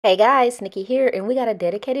Hey guys, Nikki here, and we got a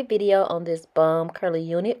dedicated video on this bomb curly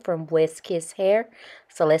unit from West Kiss Hair.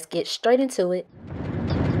 So let's get straight into it.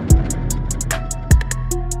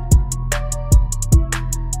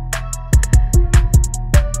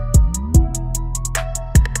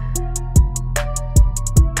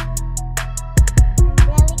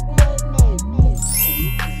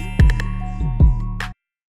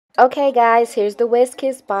 Okay guys, here's the West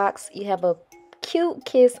Kiss box. You have a cute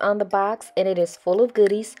kiss on the box, and it is full of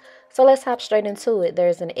goodies. So let's hop straight into it.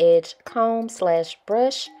 There's an edge comb slash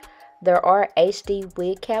brush. There are HD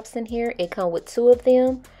wig caps in here. It comes with 2 of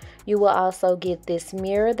them. You will also get this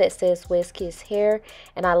mirror that says West Kiss Hair,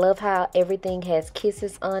 and I love how everything has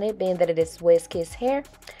kisses on it, being that it is West Kiss Hair.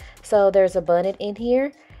 So there's a bonnet in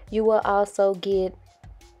here. You will also get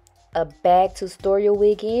a bag to store your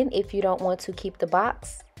wig in if you don't want to keep the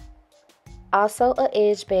box. Also a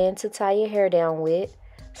edge band to tie your hair down with.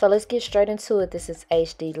 So let's get straight into it. This is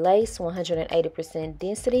HD lace, 180%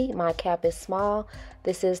 density. My cap is small.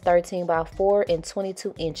 This is 13 by 4 and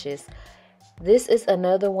 22 inches. This is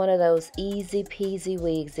another one of those easy peasy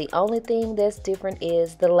wigs. The only thing that's different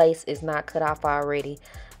is the lace is not cut off already.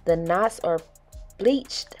 The knots are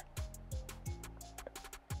bleached.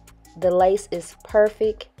 The lace is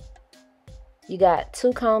perfect. You got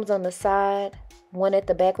 2 combs on the side, one at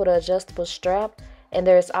the back with an adjustable strap, and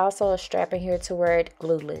there's also a strap in here to wear it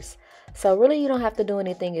glueless. So really you don't have to do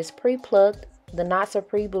anything. It's pre-plucked. The knots are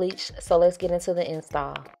pre-bleached. So let's get into the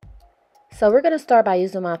install. So we're going to start by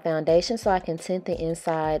using my foundation so I can tint the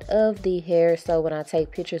inside of the hair, so when I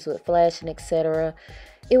take pictures with flash and etc.,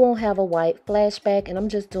 it won't have a white flashback. And I'm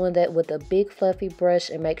just doing that with a big fluffy brush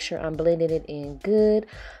and make sure I'm blending it in good.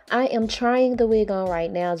 I am trying the wig on right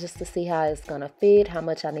now just to see how it's going to fit, how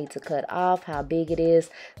much I need to cut off, how big it is.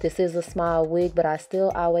 This is a small wig, but I still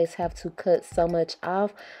always have to cut so much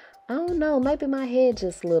off. I don't know, maybe my head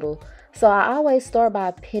just little. So I always start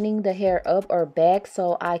by pinning the hair up or back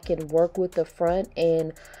so I can work with the front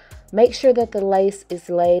and make sure that the lace is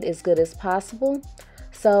laid as good as possible.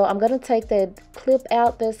 So I'm going to take that clip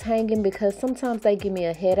out that's hanging because sometimes they give me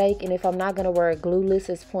a headache, and if I'm not going to wear it glueless,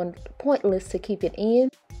 it's pointless to keep it in.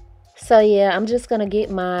 So yeah, I'm just going to get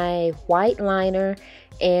my white liner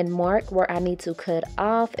and mark where I need to cut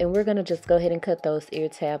off, and we're going to just go ahead and cut those ear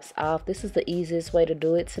tabs off. This is the easiest way to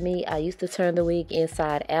do it to me. I used to turn the wig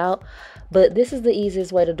inside out, but this is the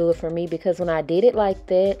easiest way to do it for me because when I did it like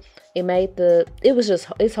that,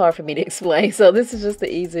 it's hard for me to explain. So this is just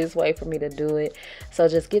the easiest way for me to do it. So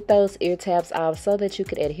just get those ear tabs off so that you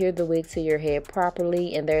can adhere the wig to your head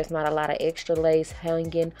properly and there's not a lot of extra lace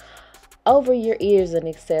hanging over your ears and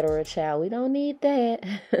etc. Child, we don't need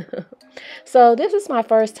that. So this is my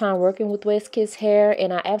first time working with West Kiss Hair,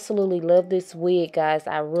 and I absolutely love this wig, guys.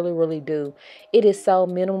 I really do. It is so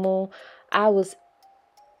minimal. I was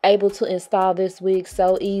able to install this wig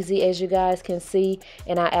so easy, as you guys can see,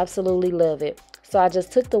 and I absolutely love it. So I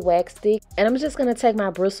just took the wax stick, and I'm just going to take my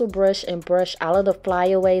bristle brush and brush all of the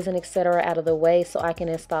flyaways and etc. out of the way so I can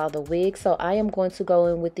install the wig. So I am going to go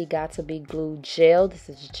in with the Got To Be Glue gel. This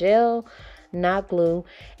is gel, not glue,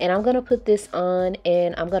 and I'm going to put this on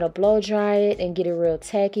and I'm going to blow dry it and get it real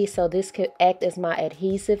tacky so this could act as my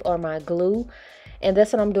adhesive or my glue. And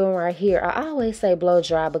that's what I'm doing right here. I always say blow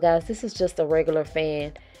dry, but guys, this is just a regular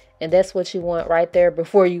fan. And that's what you want right there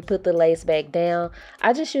before you put the lace back down.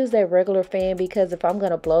 I just use that regular fan because if I'm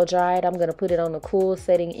going to blow dry it, I'm going to put it on the cool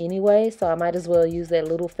setting anyway. So I might as well use that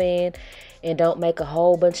little fan and don't make a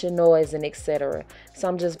whole bunch of noise and etc. So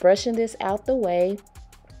I'm just brushing this out the way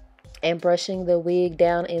and brushing the wig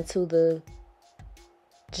down into the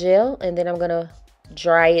gel. And then I'm going to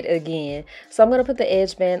dry it again. So I'm going to put the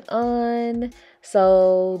edge band on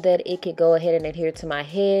so that it can go ahead and adhere to my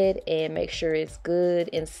head and make sure it's good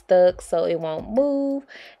and stuck so it won't move.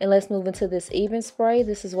 And let's move into this even spray.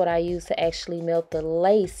 This is what I use to actually melt the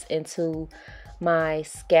lace into my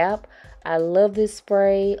scalp. I love this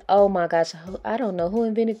spray. Oh my gosh, I don't know who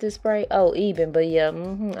invented this spray. Oh, Eben, but yeah,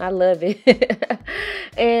 I love it.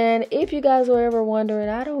 And if you guys were ever wondering,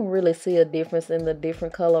 I don't really see a difference in the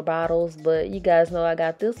different color bottles, but you guys know I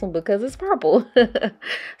got this one because it's purple.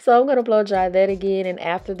 So I'm gonna blow dry that again, and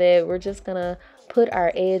after that we're just gonna put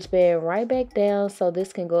our edge band right back down so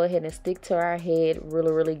this can go ahead and stick to our head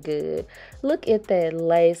really good. Look at that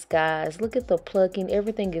lace, guys. Look at the plucking.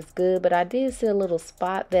 Everything is good, but I did see a little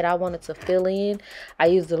spot that I wanted to fill in. I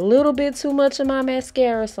used a little bit too much of my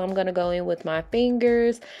mascara, so I'm gonna go in with my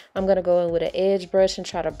fingers. I'm gonna go in with an edge brush and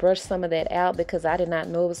try to brush some of that out because I did not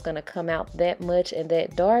know it was gonna come out that much and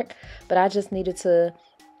that dark, but I just needed to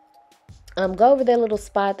Go over that little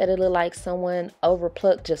spot that it looked like someone over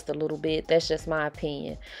plucked just a little bit. That's just my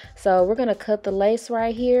opinion. So we're gonna cut the lace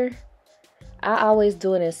right here. I always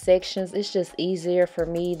do it in sections. It's just easier for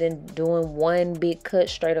me than doing one big cut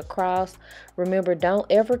straight across. Remember, don't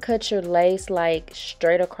ever cut your lace like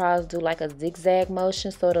straight across. Do like a zigzag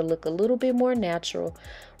motion so it'll look a little bit more natural.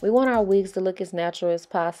 We want our wigs to look as natural as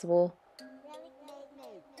possible.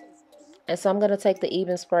 And so I'm going to take the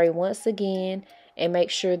even spray once again and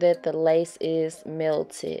make sure that the lace is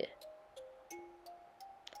melted.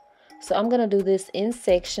 So I'm going to do this in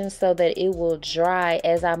sections so that it will dry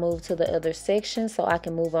as I move to the other section so I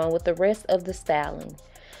can move on with the rest of the styling.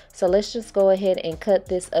 So let's just go ahead and cut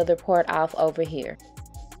this other part off over here.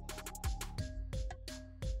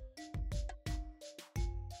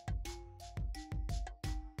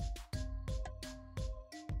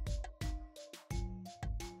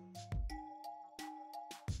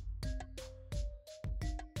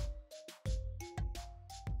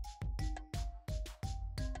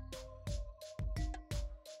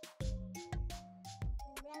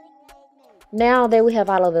 Now that we have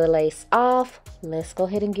all of the lace off, let's go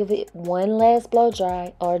ahead and give it one last blow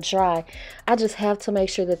dry or dry. I just have to make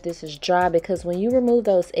sure that this is dry because when you remove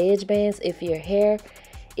those edge bands, if your hair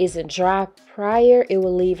isn't dry prior, it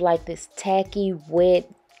will leave like this tacky,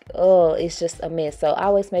 wet, oh, it's just a mess. So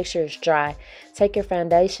always make sure it's dry. Take your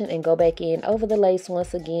foundation and go back in over the lace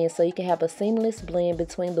once again so you can have a seamless blend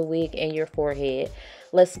between the wig and your forehead.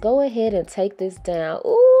 Let's go ahead and take this down.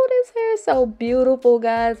 Ooh, this hair is so beautiful,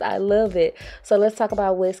 guys. I love it. So let's talk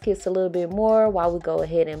about West Kiss a little bit more while we go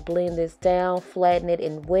ahead and blend this down, flatten it,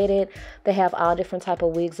 and wet it. They have all different type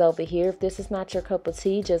of wigs over here. If this is not your cup of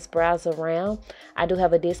tea, just browse around. I do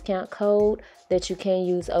have a discount code that you can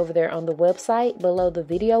use over there on the website. Below the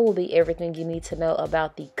video will be everything you need to know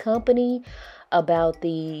about the company, about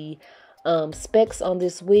the specs on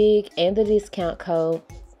this wig, and the discount code.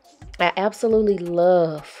 I absolutely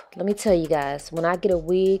love, let me tell you guys, when I get a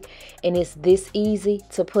wig and it's this easy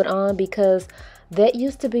to put on, because that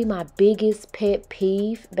used to be my biggest pet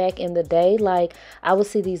peeve back in the day. Like, I would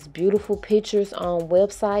see these beautiful pictures on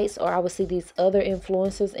websites, or I would see these other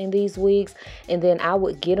influencers in these wigs, and then I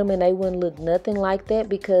would get them and they wouldn't look nothing like that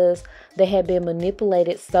because they had been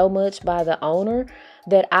manipulated so much by the owner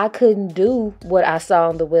that I couldn't do what I saw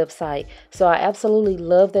on the website. So I absolutely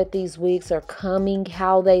love that these wigs are coming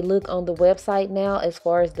how they look on the website now, as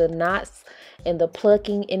far as the knots and the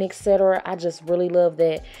plucking and etc. I just really love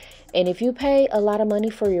that. And if you pay a lot of money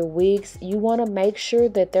for your wigs, you want to make sure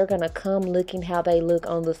that they're going to come looking how they look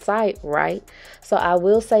on the site, right? So I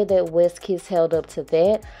will say that West Kiss held up to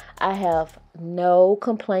that. I have no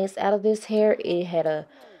complaints out of this hair. It had a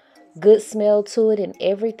good smell to it and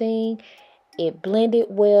everything. It blended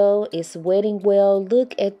well. It's wetting well.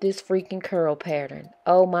 Look at this freaking curl pattern.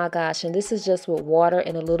 Oh my gosh. And this is just with water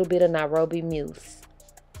and a little bit of Nairobi mousse.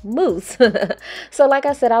 So like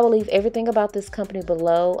I said, I will leave everything about this company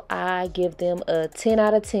below. I give them a 10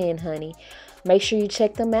 out of 10, honey. Make sure you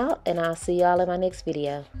check them out, and I'll see y'all in my next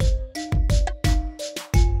video.